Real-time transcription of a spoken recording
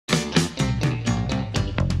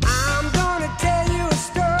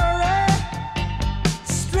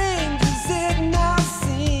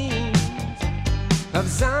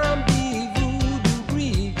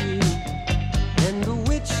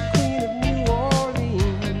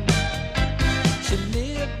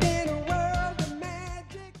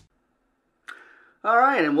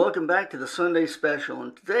right, and welcome back to the Sunday Special.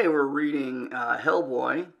 And today we're reading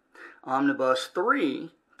Hellboy Omnibus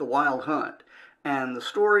 3, The Wild Hunt. And the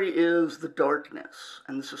story is The Darkness,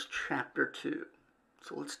 and this is Chapter 2.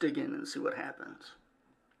 So let's dig in and see what happens.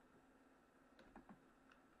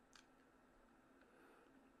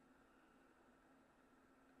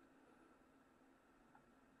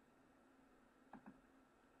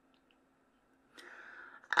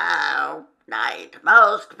 O night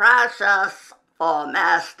most precious for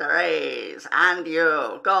mysteries, and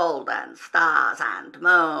you golden stars and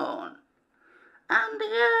moon, and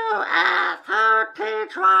you earth who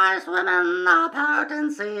teach wise women the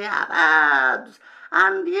potency of herbs,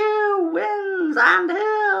 and you winds and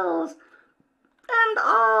hills, and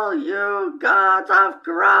all you gods of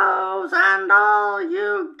groves, and all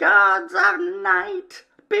you gods of night,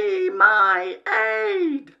 be my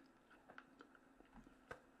aid.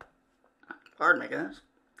 Pardon me, guys.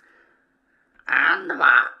 And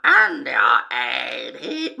your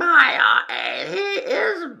aid, by your aid, he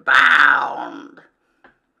is bound.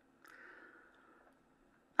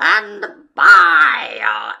 And by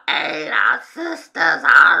your aid, our sisters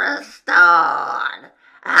are restored.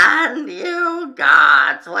 And you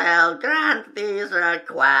gods will grant these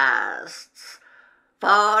requests. For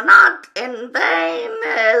not in vain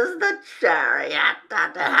is the chariot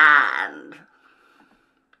at hand,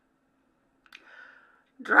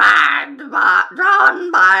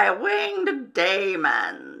 drawn by winged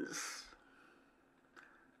daemons.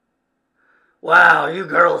 Wow, you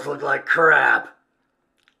girls look like crap.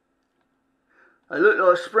 They look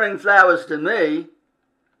like spring flowers to me.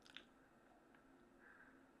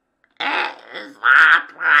 Is that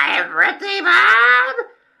my pretty bird?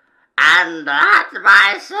 And that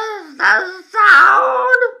my sister's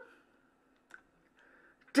sound?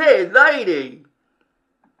 Dear lady!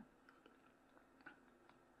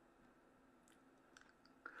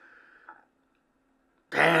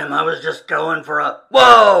 Damn, I was just going for a...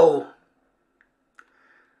 Whoa!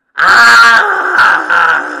 Ah!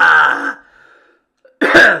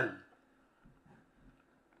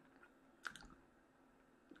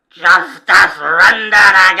 Justice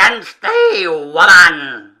rendered against thee,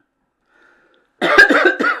 woman!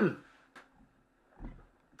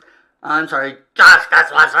 I'm sorry.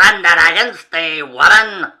 Justice was rendered against thee,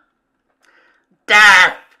 woman!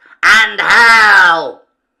 Death and hell!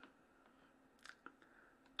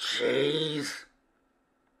 Jeez.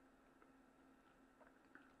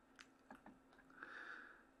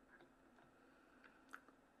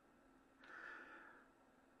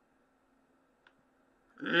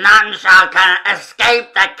 None shall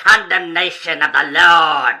escape the condemnation of the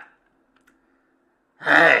Lord.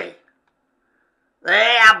 Hey.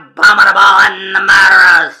 The abominable and the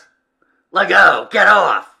murderers. Let go. Get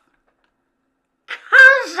off.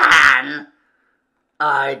 Cousin!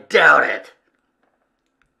 I doubt it.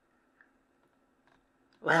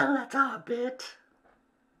 Well, that's our bit.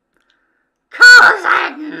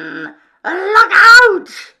 Cousin! Look out!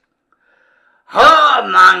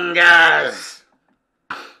 Whoremongers!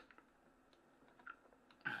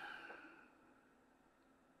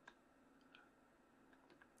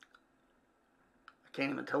 I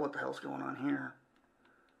can't even tell what the hell's going on here.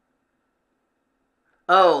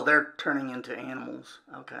 Oh, they're turning into animals.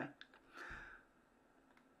 Okay.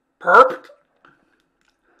 Perp?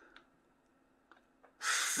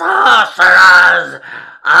 Sorcerers!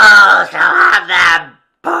 All shall have their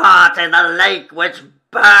part in the lake which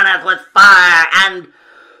burneth with fire, and...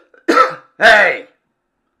 Hey!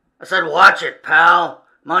 I said watch it, pal.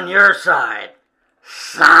 I'm on your side.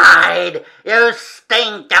 Side! You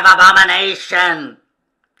stink of abomination!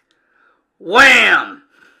 Wham!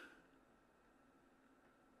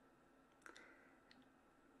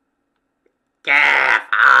 Careful!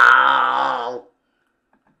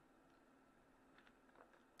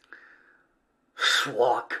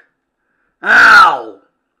 Swak. Ow!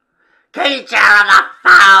 Creature of the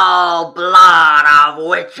foul blood of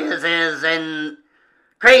witches is in...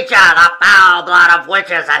 Creature, the foul blood of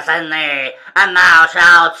witches is in thee, and thou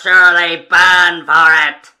shalt surely burn for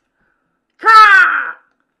it. Craw!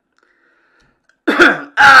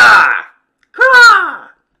 Craw!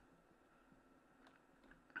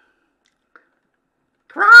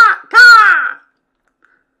 Craw! Craw!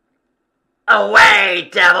 Away,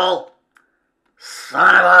 devil!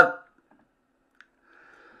 Son of a...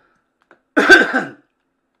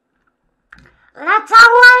 Let's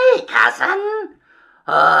away, cousin.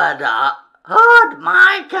 Hood,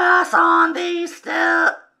 my curse on thee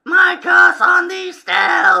still,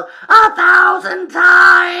 1,000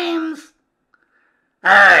 times.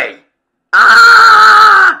 Hey!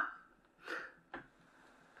 Ah!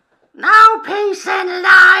 No peace in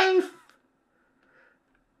life.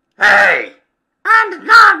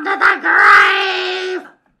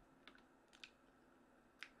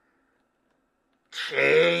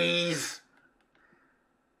 Jeez.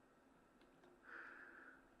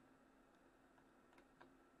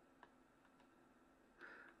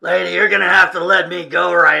 Lady, you're gonna have to let me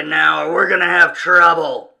go right now, or we're gonna have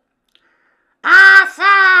trouble. Sir,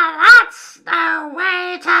 that's no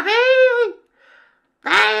way to be.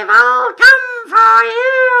 They've all come for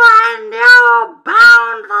you, and you're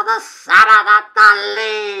bound for the Sabbath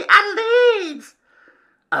at Leeds.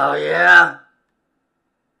 Oh, yeah?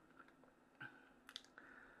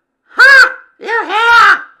 Ha! You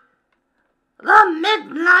hear? The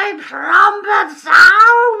midnight trumpet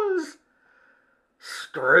sounds.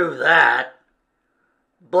 Screw that.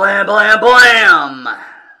 Blam, blam, blam!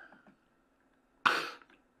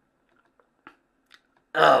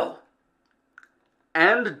 Oh.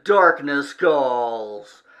 And darkness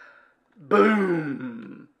calls.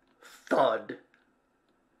 Boom! Thud.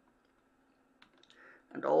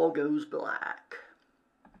 And all goes black.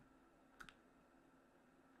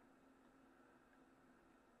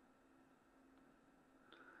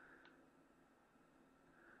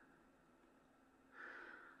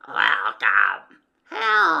 Welcome,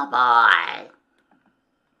 Hellboy.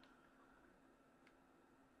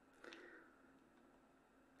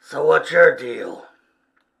 So what's your deal?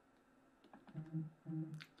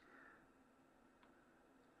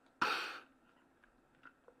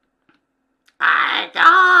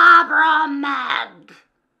 Bromad.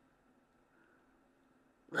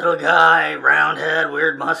 Little guy, round head,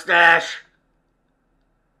 weird mustache.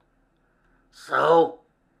 So?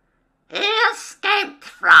 He escaped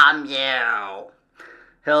from you.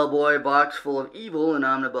 Hellboy box full of evil in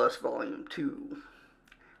Omnibus Volume 2.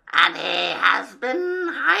 And he has been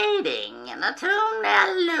hiding in a tomb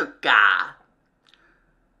near Lucca.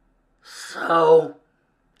 So?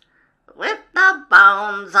 With the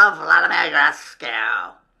bones of Vladimir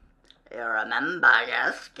Grescu. You remember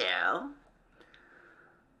Grescu?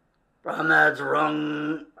 Bromad's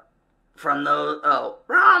rung from those... Oh.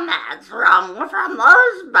 Bromad's wrung from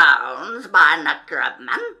those bones by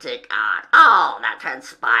necromantic art. All that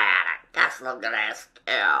transpired at Castle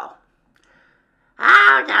Grescu.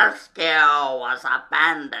 How Grescu was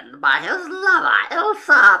abandoned by his lover,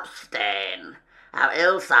 Ilsa Epstein. How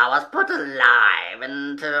Ilsa was put alive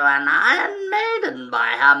into an Iron Maiden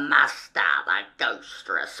by her master, the ghost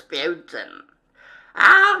Rasputin.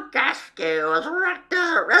 How Grescu was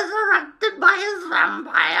resurrected by his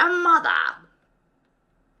vampire mother,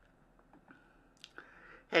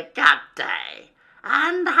 Hecate,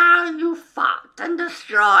 and how you fought and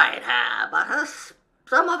destroyed her, but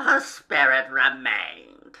some of her spirit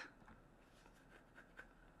remained.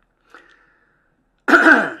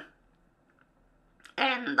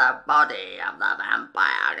 In the body of the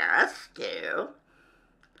vampire Grescu,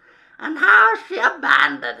 and how she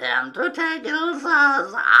abandoned him to take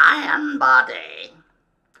Ilsa's iron body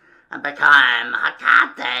and become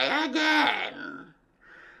Hecate again.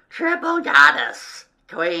 Triple goddess,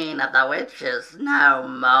 queen of the witches no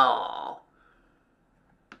more.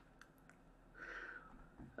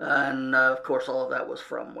 And, of course, all of that was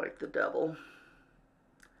from Wake the Devil.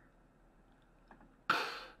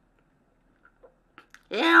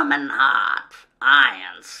 Human heart,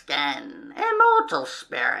 iron skin, immortal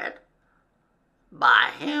spirit, by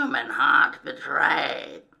human heart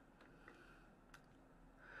betrayed.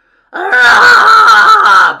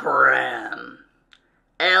 Brim!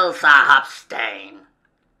 Ilsa Epstein.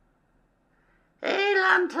 He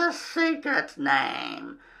learned her secret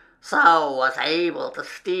name, so was able to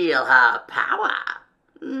steal her power.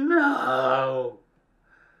 No.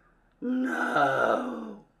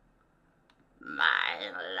 No.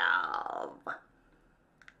 My love.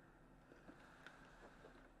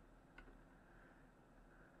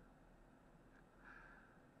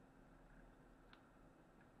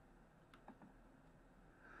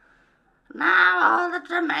 Now all that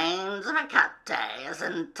remains of Hecate is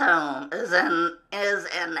in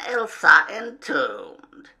Ilsa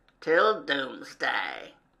entombed till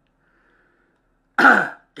doomsday.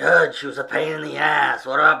 Good, she was a pain in the ass.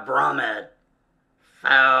 What about Bromad?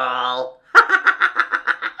 Fool.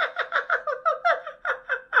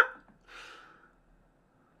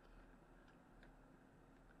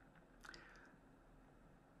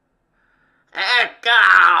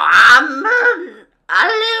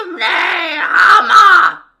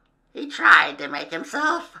 He tried to make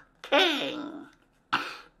himself king.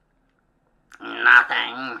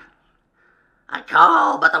 Nothing. I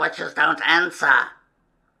call, but the witches don't answer.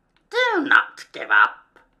 Do not give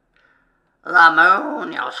up. The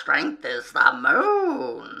moon, your strength is the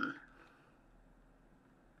moon.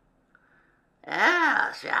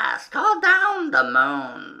 Yes, call down the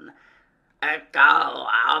moon. Echo,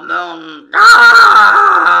 Moon.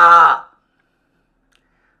 Ah!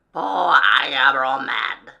 Poor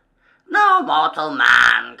Abromad. No mortal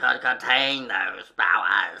man could contain those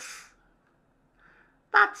powers.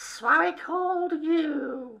 That's why we called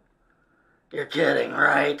you. You're kidding,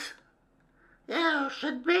 right? You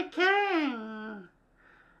should be king.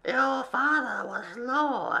 Your father was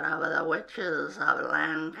lord over the witches of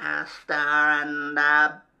Lancaster and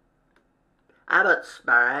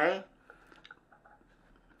Abbotsbury.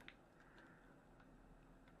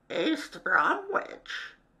 East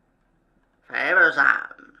Bromwich favours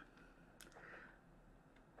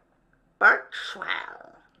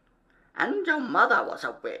Birchwell, and your mother was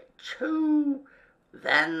a witch who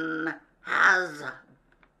then has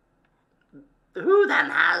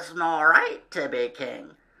more right to be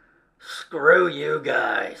king? Screw you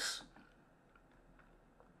guys.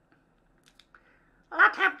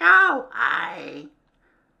 Let him go, aye.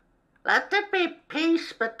 Let it be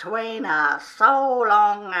peace between us so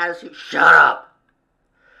long as you... Shut up!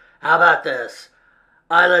 How about this?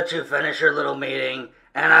 I let you finish your little meeting,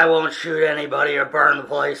 and I won't shoot anybody or burn the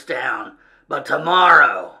place down. But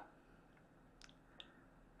tomorrow...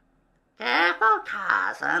 Careful,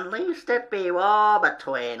 cousin, lest it be war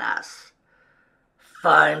between us.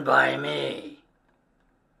 Fine by me.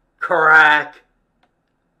 Crack.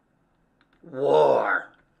 War.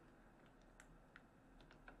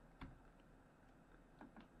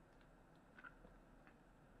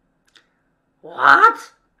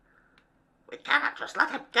 What? We cannot just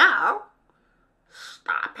let him go.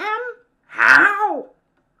 Stop him? How?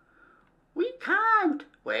 We can't.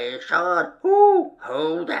 We should.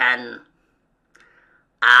 Who then?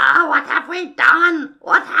 What have we done?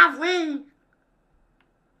 What have we?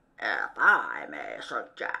 If I may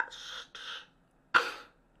suggest.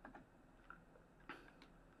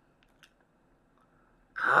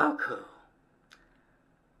 Cuckoo.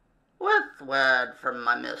 With word from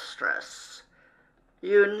my mistress.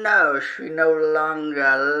 You know she lives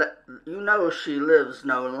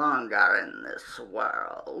no longer in this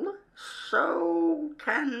world, so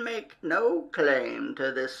can make no claim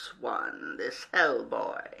to this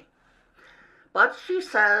Hellboy. But she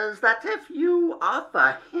says that if you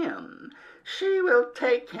offer him, she will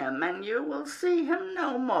take him and you will see him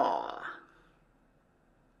no more.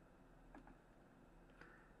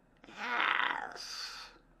 Yes.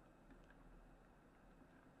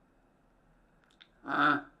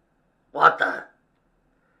 What the?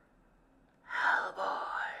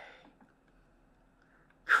 Hellboy.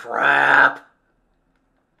 Crap.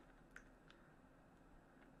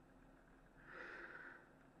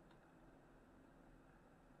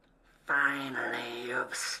 Finally,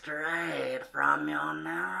 you've strayed from your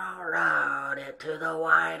narrow road into the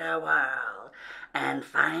wider world, and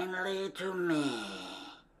finally to me.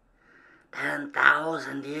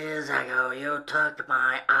 10,000 years ago, you took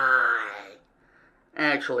my eye.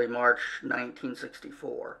 Actually, March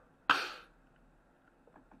 1964.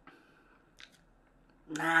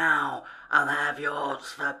 Now I'll have yours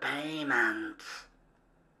for payment.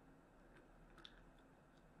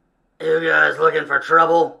 You guys looking for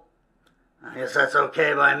trouble? I guess that's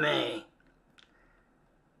okay by me.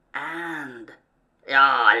 And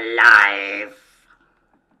your life.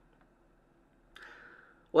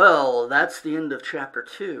 Well, that's the end of Chapter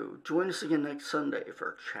 2. Join us again next Sunday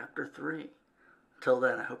for Chapter 3. Till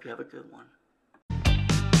then, I hope you have a good one.